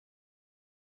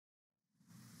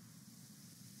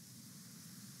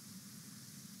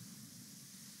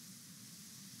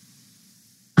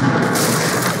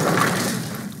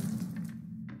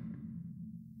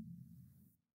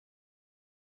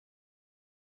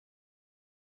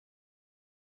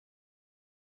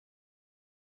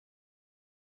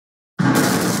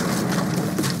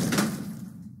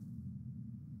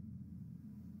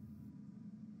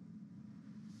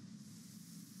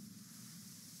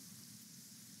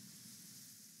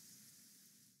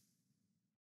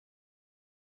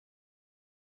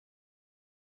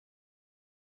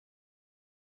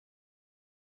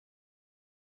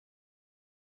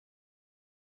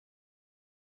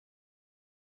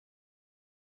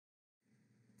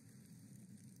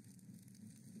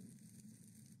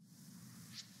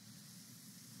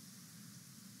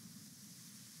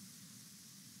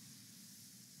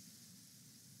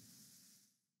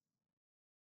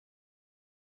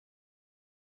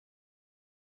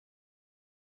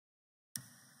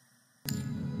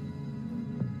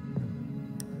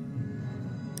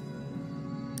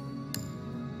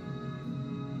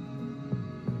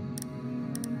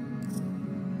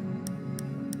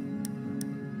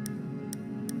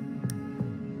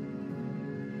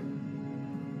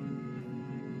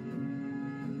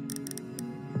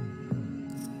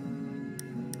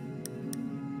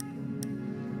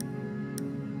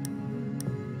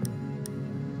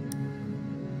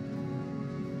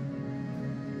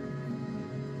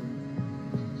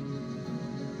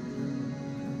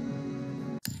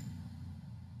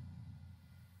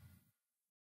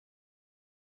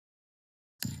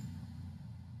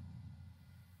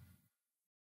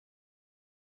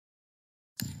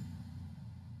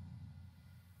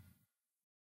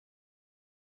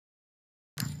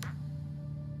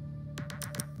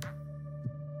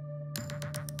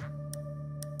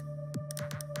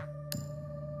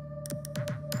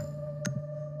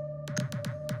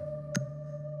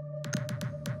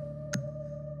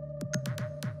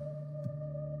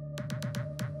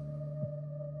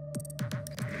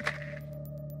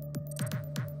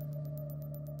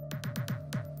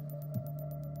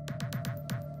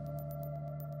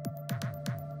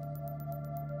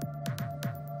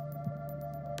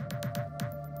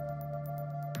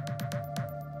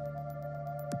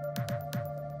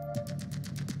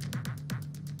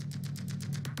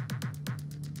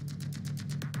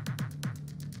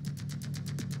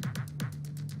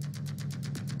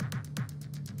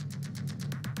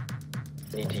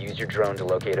Need to use your drone to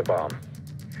locate a bomb.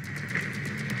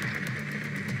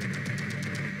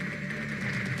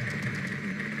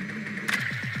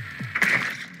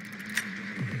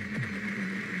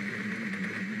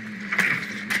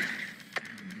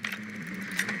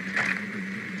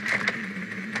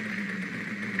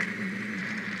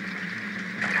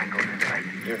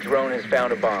 Your drone has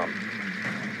found a bomb.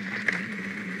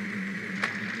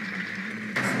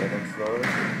 Second floor.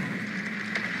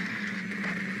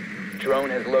 Drone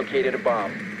has located a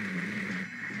bomb.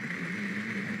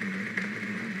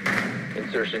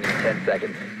 Insertion in 10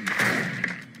 seconds.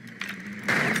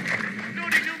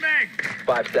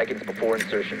 5 seconds before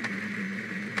insertion.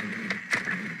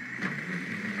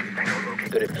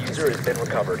 The diffuser has been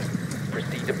recovered.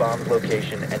 Proceed to bomb's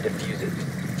location and defuse it.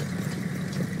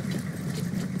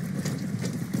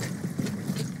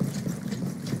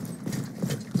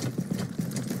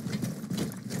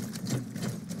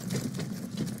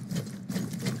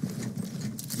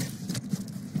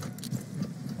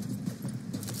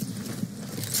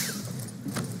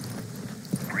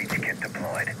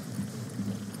 Deployed.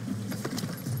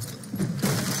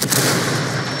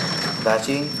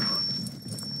 Batching.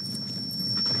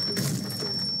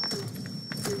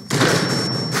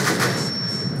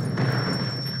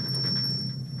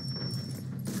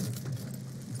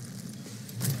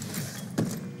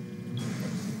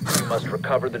 You must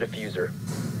recover the diffuser.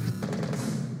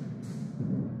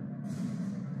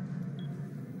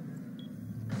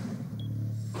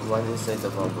 One inside the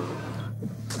bubble.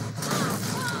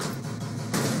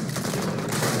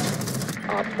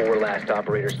 Op 4 last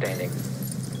operator standing.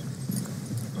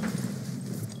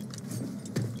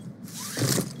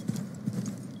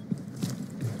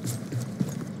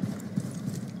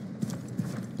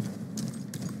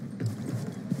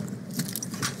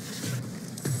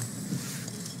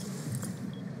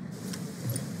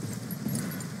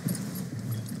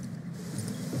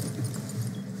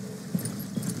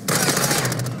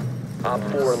 Op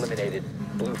 4 eliminated.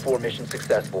 Blue 4 mission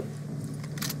successful.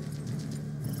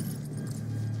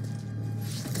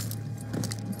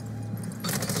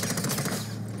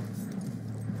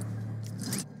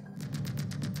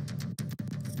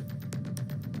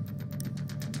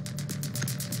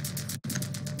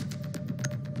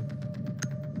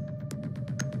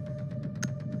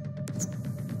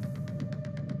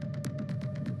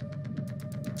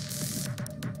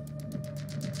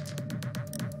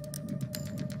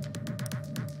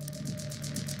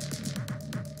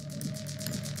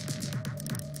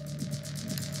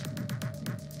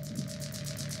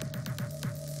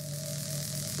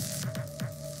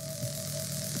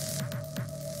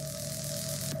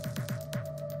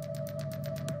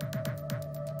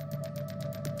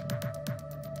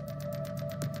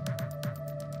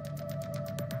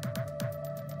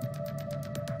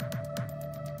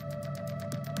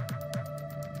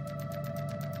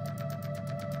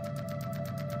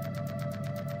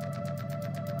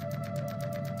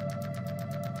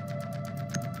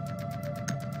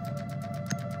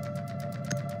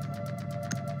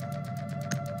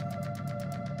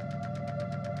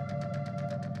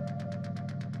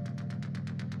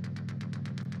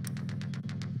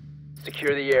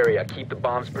 Secure the area. Keep the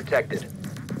bombs protected.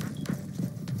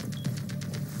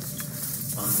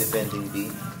 I'm defending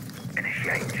B.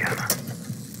 Initiate jammer.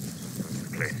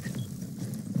 Placed.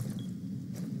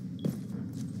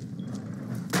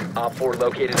 Op 4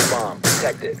 located a bomb.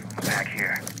 Protect it. Back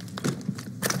here.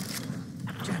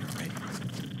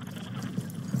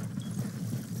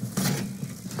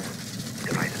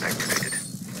 Device activated.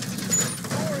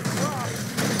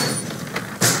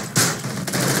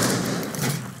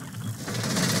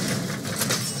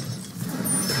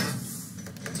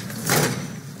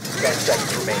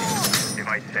 Seconds remaining.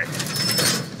 Device set.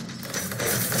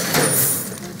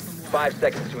 5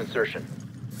 seconds to insertion.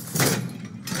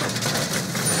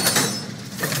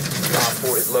 Op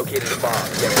 4 has located a bomb.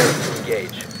 Get ready to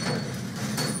engage.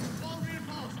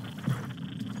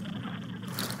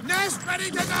 Nest ready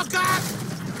to knock up!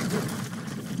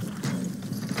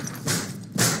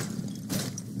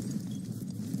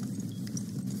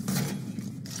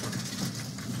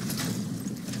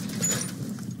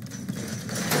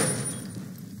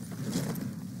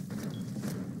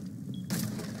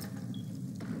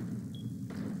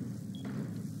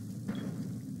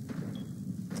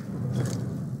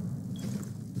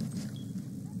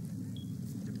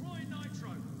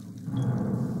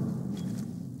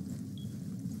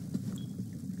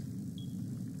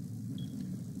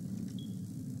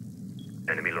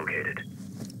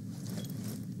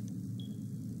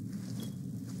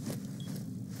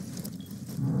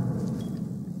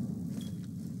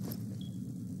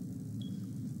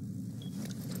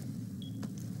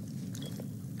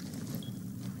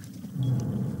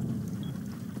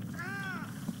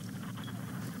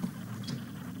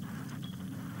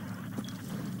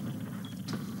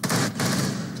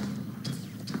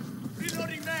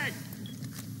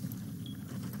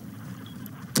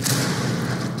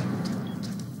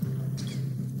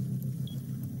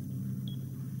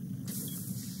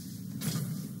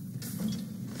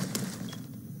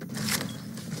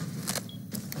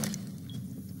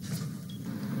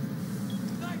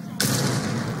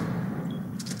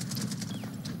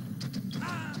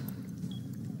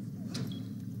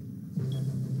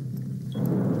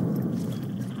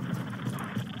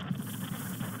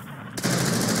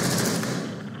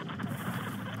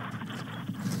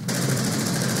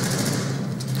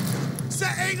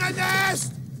 the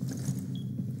nest!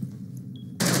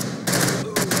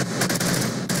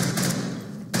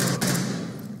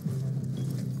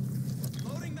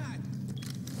 Loading mag.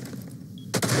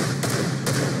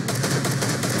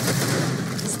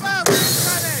 Smoke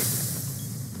incoming!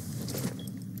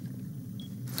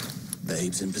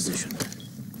 Babes in position.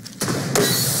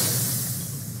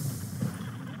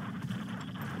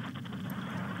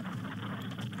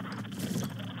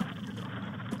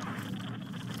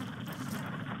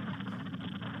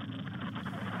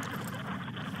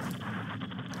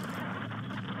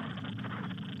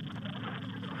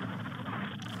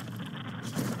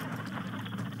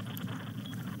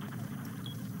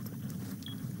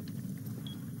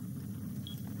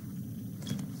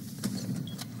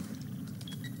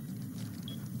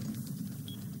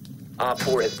 Op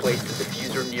 4 has placed a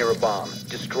diffuser near a bomb.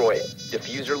 Destroy it.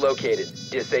 Diffuser located.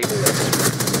 Disable it.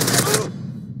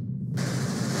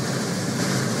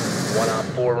 One Op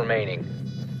 4 remaining.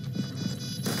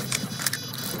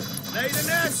 Lay the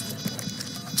nest!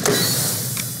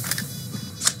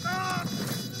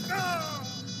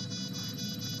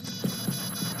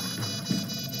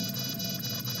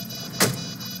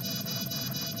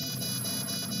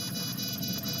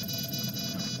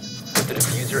 The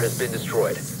diffuser has been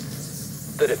destroyed.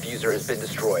 The diffuser has been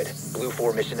destroyed. Blue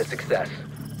 4 mission a success.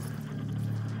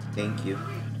 Thank you.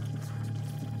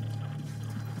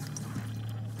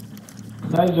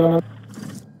 Nice, Jonathan.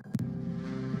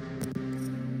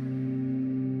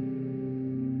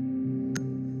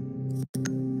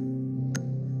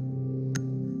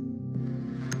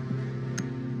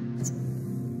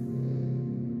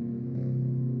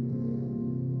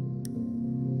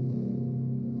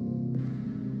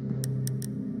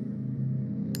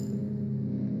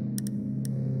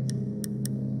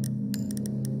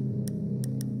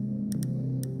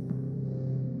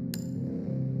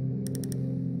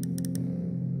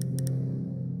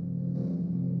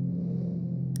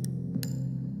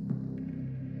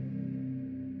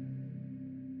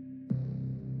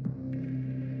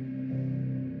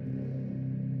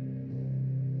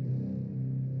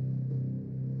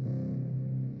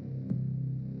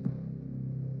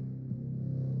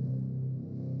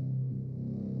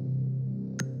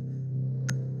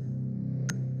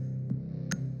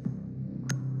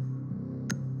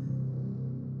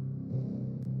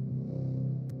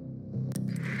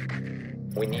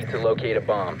 We need to locate a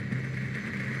bomb.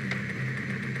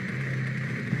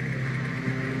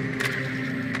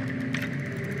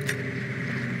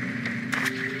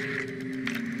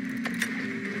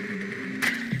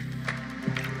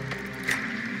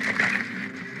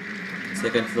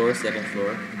 Second floor, second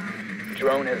floor.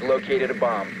 Drone has located a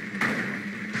bomb.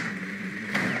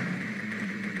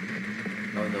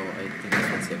 Oh no, I think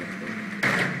it's on second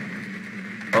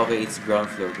floor. Okay, it's ground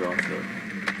floor, ground floor.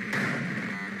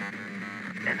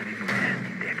 Enemy position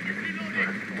detected.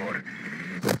 First floor.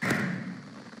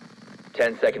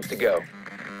 10 seconds to go.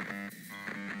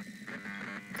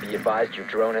 Be advised your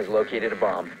drone has located a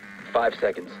bomb. 5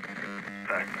 seconds.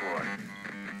 First floor.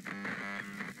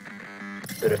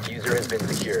 The diffuser has been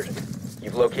secured.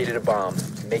 You've located a bomb.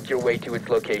 Make your way to its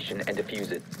location and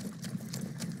defuse it.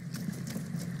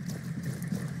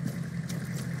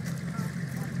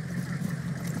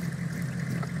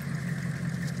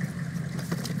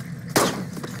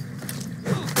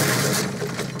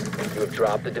 You have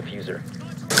dropped the diffuser.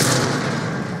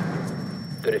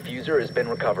 The diffuser has been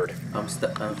recovered. I'm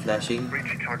flashing.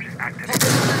 Breach charges active.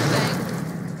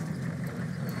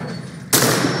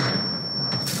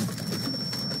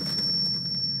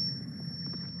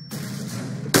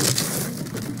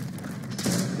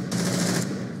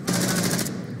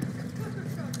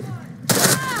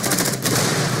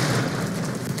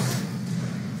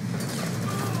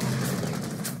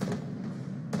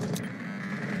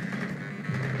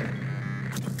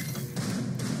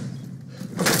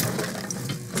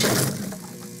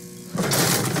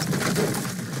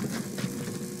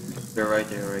 They're right,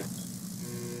 they're right.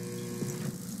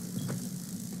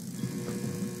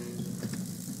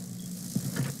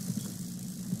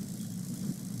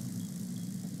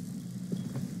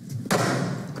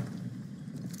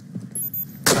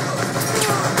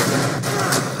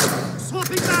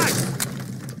 Swapping back!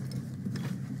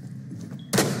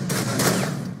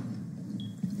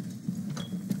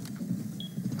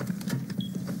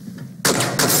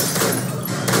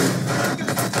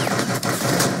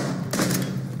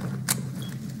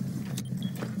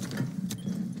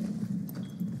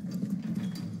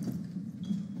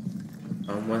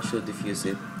 One should defuse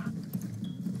it.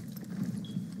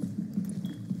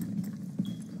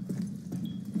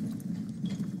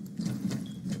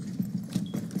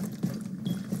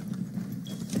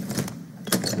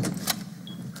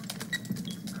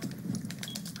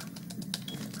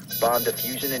 Bomb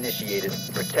diffusion initiated.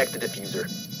 Protect the diffuser.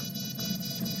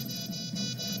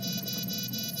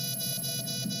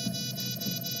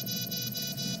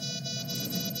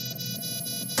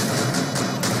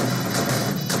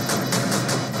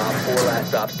 Op 4 last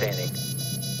stop standing.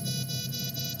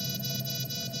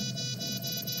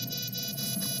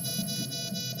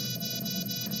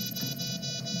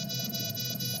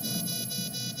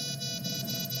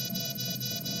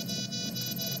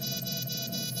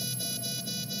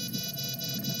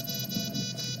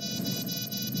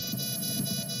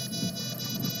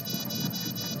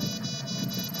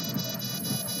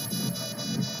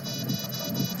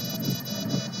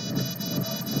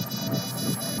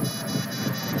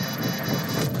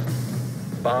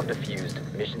 Bomb defused.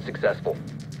 Mission successful.